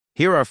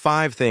Here are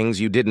 5 things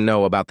you didn't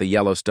know about the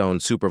Yellowstone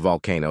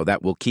supervolcano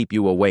that will keep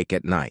you awake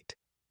at night.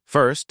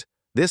 First,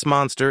 this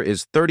monster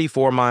is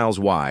 34 miles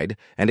wide,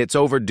 and it's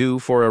overdue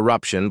for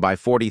eruption by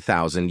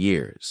 40,000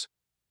 years.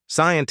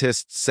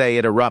 Scientists say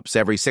it erupts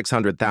every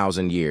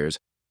 600,000 years,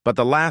 but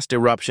the last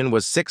eruption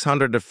was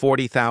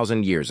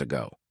 640,000 years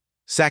ago.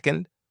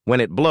 Second, when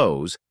it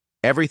blows,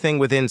 everything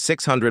within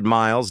 600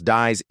 miles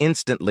dies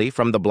instantly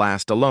from the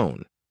blast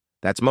alone.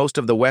 That's most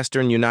of the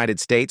western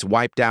United States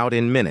wiped out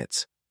in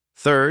minutes.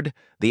 Third,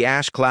 the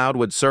ash cloud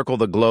would circle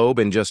the globe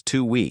in just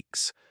 2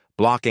 weeks,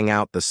 blocking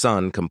out the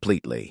sun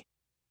completely.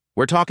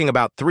 We're talking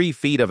about 3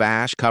 feet of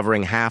ash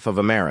covering half of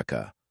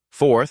America.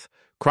 Fourth,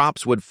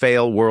 crops would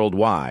fail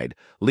worldwide,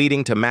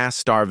 leading to mass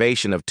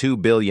starvation of 2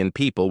 billion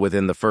people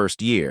within the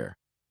first year.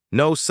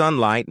 No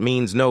sunlight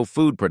means no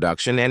food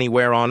production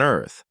anywhere on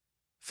Earth.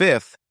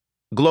 Fifth,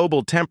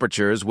 global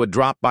temperatures would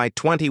drop by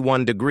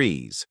 21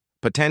 degrees,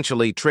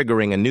 potentially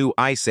triggering a new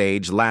ice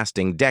age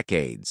lasting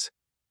decades.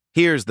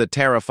 Here's the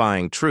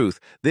terrifying truth: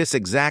 this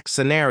exact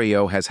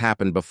scenario has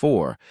happened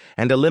before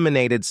and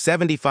eliminated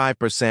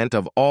 75%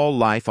 of all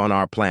life on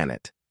our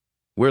planet.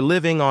 We're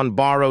living on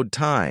borrowed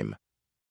time,